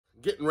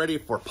getting ready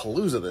for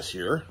Palooza this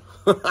year.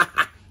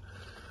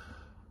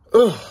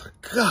 Oh,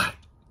 God.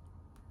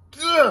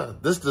 Ugh.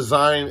 This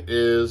design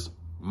is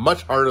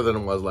much harder than it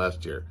was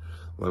last year.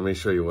 Let me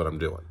show you what I'm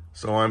doing.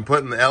 So I'm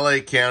putting the LA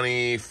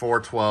County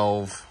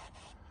 412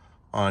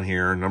 on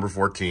here, number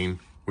 14,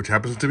 which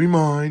happens to be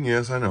mine.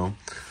 Yes, I know.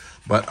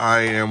 But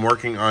I am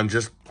working on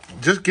just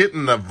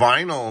getting the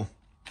vinyl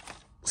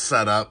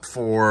set up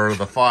for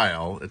the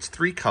file. It's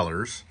 3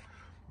 colors,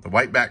 the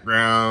white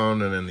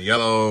background and then the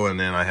yellow, and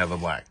then I have the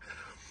black.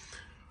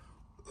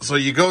 So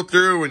you go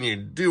through and you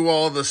do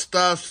all the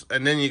stuff,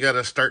 and then you got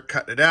to start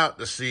cutting it out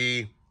to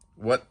see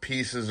what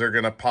pieces are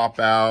going to pop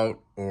out,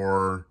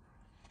 or,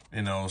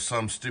 you know,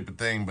 some stupid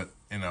thing. But,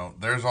 you know,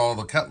 there's all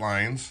the cut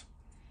lines.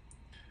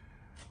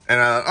 And,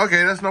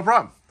 okay, that's no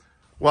problem.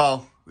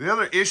 Well, the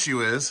other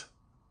issue is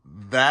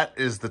that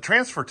is the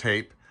transfer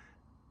tape,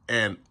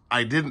 and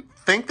I didn't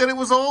think that it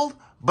was old,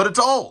 but it's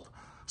old.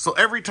 So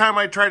every time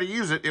I try to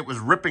use it, it was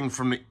ripping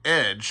from the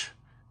edge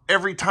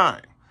every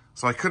time.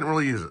 So I couldn't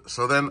really use it.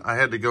 So then I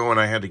had to go and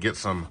I had to get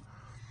some,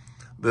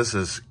 this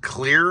is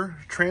clear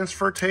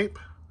transfer tape.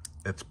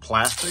 It's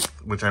plastic,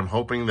 which I'm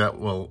hoping that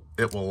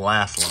it will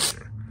last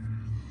longer.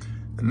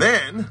 And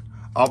then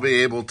I'll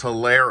be able to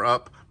layer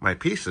up my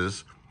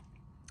pieces,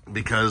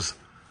 because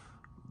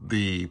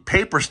the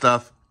paper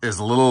stuff is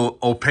a little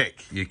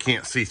opaque. You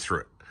can't see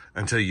through it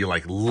until you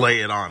like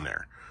lay it on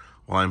there.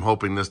 Well, I'm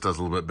hoping this does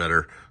a little bit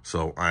better.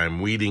 So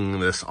I'm weeding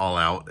this all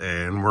out,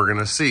 and we're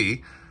gonna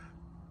see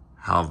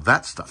how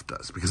that stuff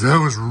does, because that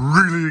was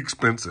really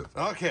expensive.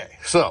 Okay,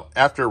 so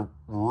after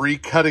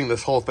recutting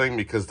this whole thing,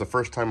 because the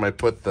first time I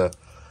put this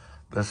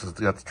has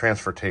got the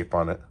transfer tape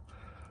on it,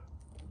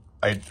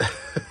 I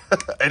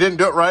didn't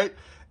do it right,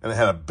 and it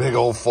had a big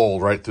old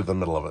fold right through the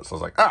middle of it. So I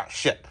was like, ah,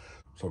 shit.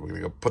 So we're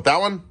gonna go put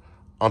that one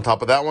on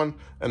top of that one,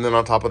 and then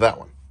on top of that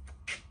one.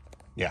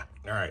 Yeah,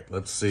 all right,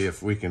 let's see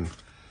if we can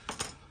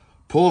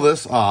pull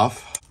this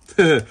off.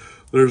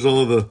 There's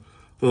all the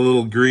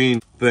little green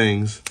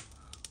things.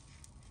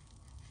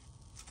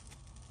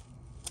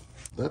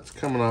 That's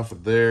coming off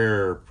of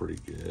there pretty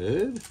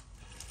good.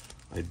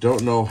 I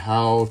don't know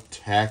how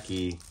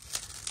tacky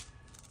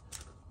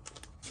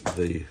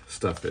the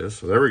stuff is.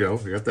 So there we go.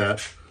 We got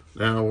that.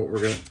 Now what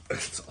we're gonna,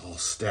 it's all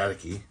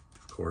staticky,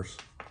 of course.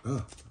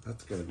 Oh,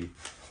 that's gonna be,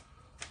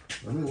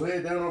 let me lay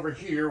it down over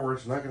here where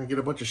it's not gonna get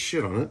a bunch of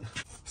shit on it.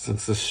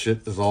 Since this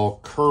shit is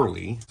all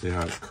curly, see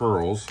how it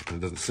curls and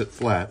it doesn't sit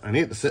flat. I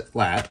need it to sit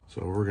flat.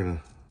 So we're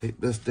gonna take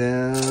this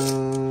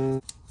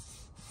down.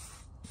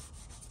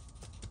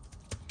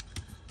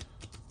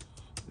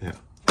 Yeah,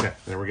 okay,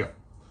 there we go.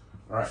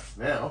 All right,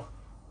 now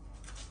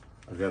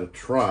I've got to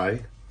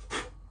try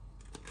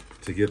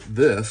to get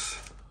this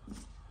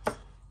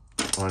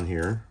on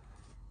here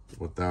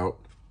without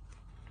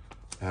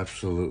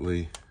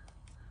absolutely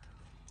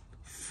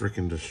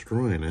freaking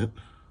destroying it.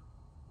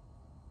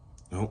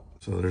 Nope.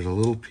 So there's a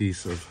little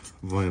piece of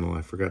vinyl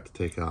I forgot to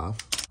take off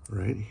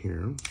right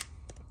here.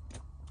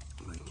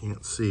 I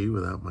can't see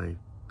without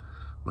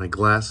my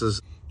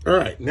glasses. All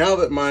right, now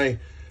that my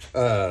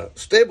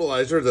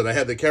stabilizer that I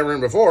had the camera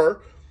in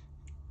before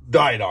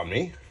died on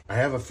me, I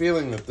have a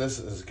feeling that this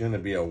is going to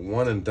be a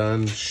one and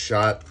done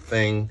shot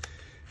thing,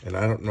 and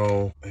I don't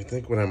know. I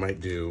think what I might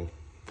do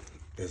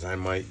is I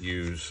might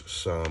use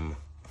some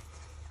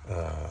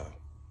a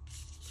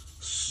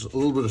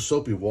little bit of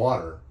soapy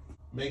water,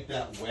 make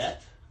that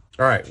wet.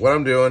 All right, what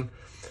I'm doing,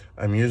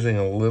 I'm using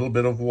a little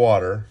bit of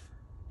water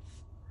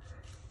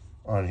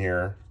on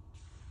here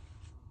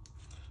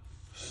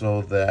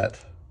so that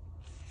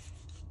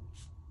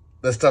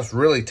this stuff's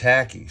really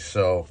tacky.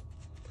 So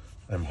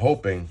I'm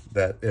hoping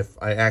that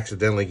if I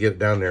accidentally get it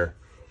down there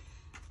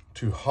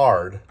too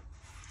hard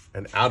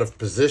and out of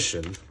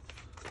position,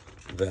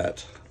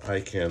 that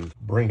I can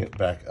bring it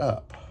back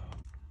up.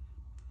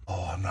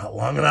 Oh, I'm not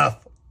long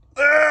enough.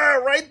 Ah,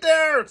 right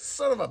there,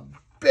 son of a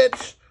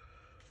bitch.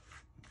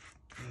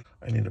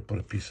 I need to put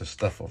a piece of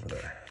stuff over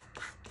there.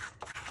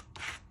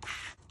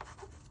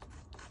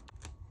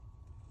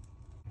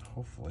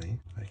 Hopefully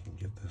I can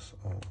get this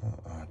all,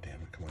 oh, damn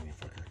it, come on, you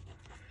fucker.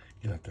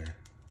 Get up there,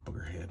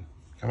 booger head.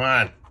 Come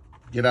on,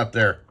 get up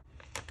there.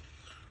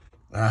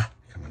 Ah,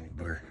 come on, you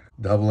booger.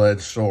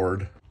 Double-edged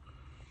sword.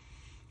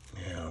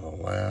 Yeah, the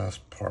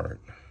last part.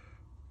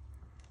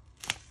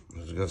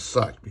 This is gonna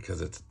suck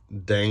because it's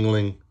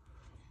dangling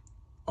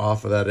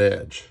off of that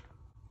edge.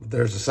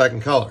 There's the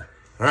second color.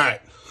 All right.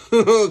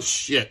 Oh,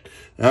 shit.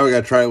 Now we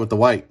gotta try it with the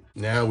white.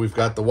 Now we've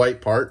got the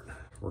white part.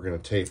 We're gonna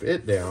tape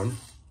it down.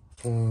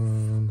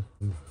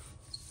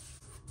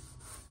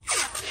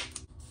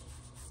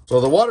 So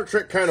the water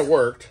trick kind of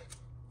worked,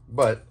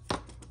 but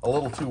a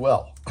little too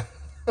well.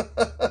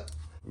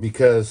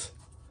 Because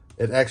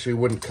it actually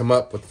wouldn't come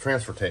up with the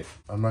transfer tape.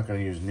 I'm not gonna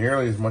use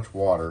nearly as much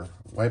water.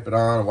 Wipe it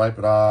on, wipe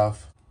it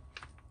off.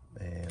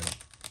 And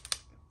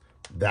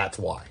that's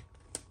why.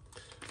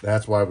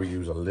 That's why we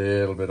use a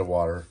little bit of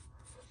water.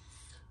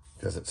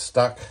 Because it's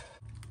stuck.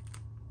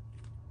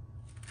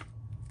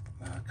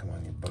 Ah, come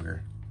on, you booger.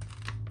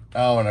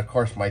 Oh, and of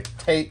course my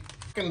tape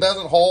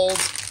doesn't hold.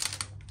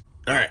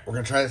 All right, we're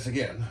gonna try this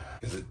again.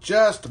 Is it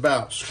just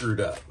about screwed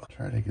up?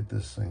 Try to get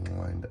this thing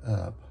lined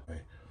up. Okay.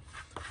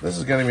 This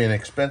is gonna be an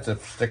expensive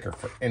sticker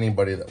for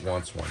anybody that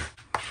wants one.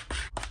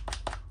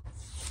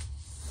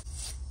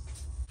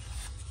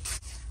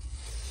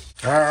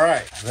 All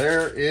right,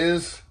 there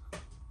is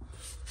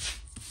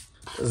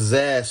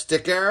the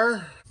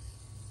sticker.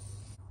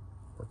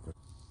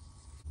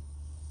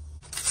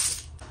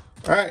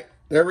 All right,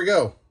 there we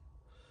go.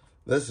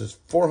 This is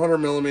 400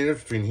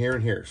 millimeters between here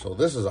and here. So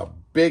this is a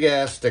big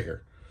ass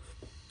sticker.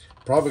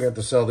 Probably got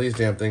to sell these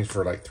damn things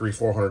for like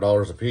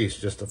 $300-400 a piece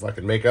just if I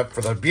can make up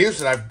for the abuse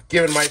that I've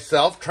given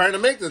myself trying to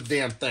make this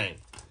damn thing.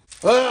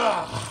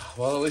 Ah,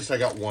 well, at least I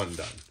got one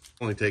done.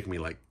 Only take me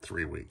like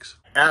 3 weeks.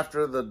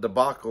 After the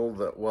debacle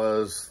that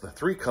was the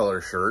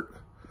 3-color shirt,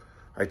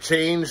 I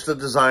changed the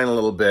design a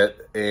little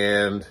bit,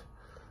 and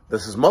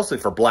this is mostly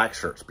for black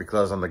shirts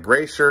because on the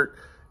gray shirt,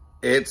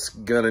 it's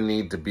gonna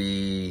need to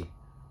be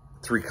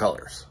 3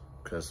 colors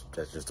because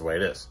that's just the way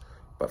it is.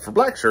 But for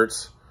black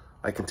shirts,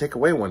 I can take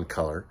away 1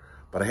 color,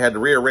 but I had to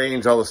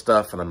rearrange all the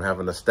stuff, and I'm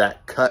having to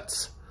stack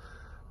cuts,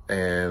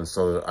 and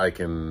so that I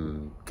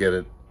can get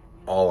it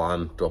all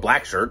onto a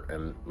black shirt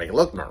and make it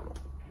look normal.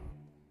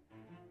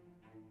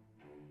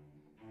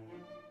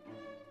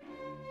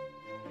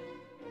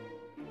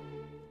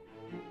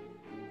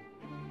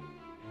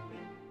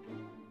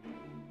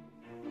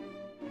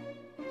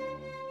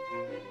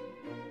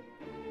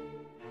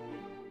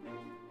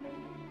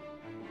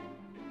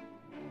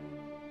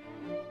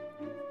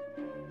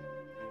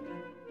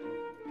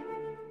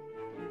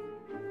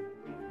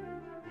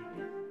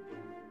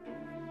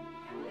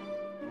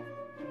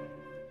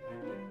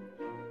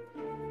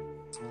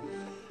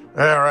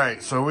 All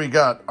right, so we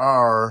got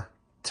our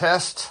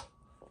test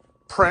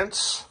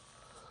prints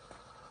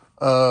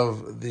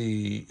of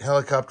the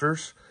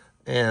helicopters,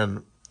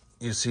 and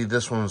you see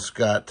this one's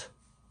got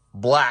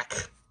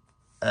black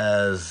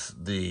as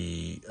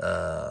the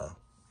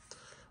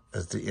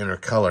inner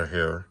color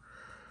here,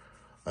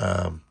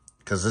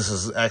 because this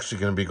is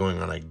actually going to be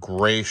going on a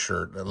gray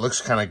shirt. It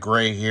looks kind of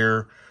gray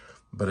here,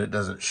 but it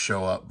doesn't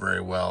show up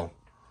very well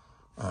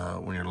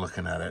when you're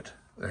looking at it.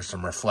 There's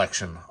some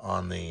reflection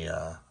on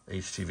the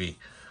HTV.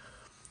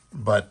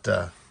 But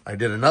I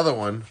did another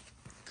one,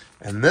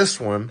 and this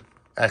one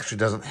actually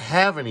doesn't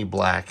have any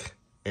black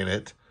in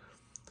it.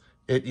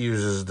 It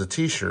uses the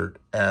t-shirt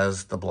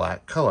as the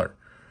black color.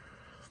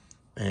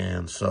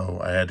 And so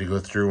I had to go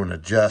through and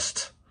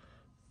adjust,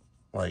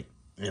 like,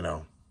 you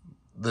know,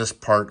 this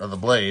part of the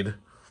blade,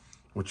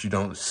 which you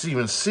don't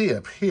even see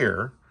up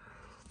here.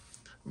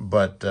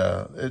 But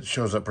it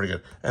shows up pretty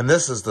good. And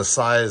this is the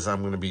size I'm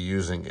going to be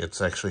using.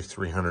 It's actually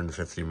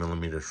 350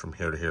 millimeters from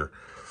here to here.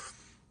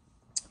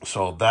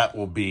 So that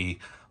will be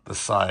the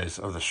size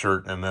of the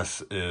shirt. And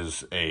this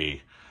is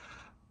a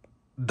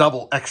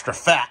double extra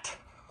fat,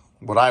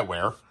 what I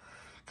wear,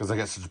 because I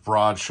got such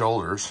broad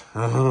shoulders.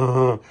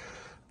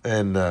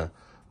 And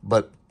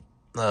but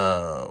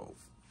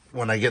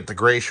when I get the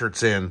gray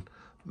shirts in,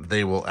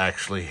 they will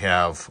actually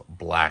have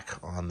black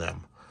on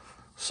them.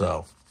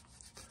 So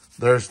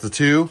there's the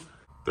two.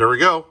 There we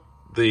go.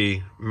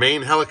 The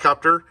main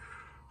helicopter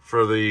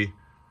for the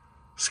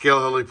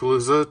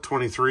ScaleHeliPalooza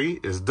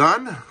 23 is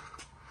done.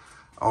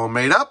 All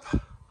made up.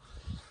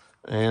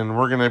 And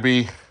we're going to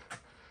be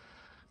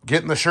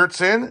getting the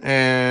shirts in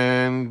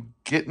and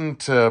getting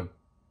to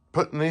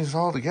putting these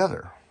all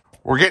together.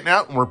 We're getting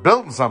out and we're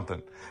building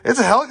something. It's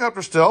a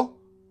helicopter still.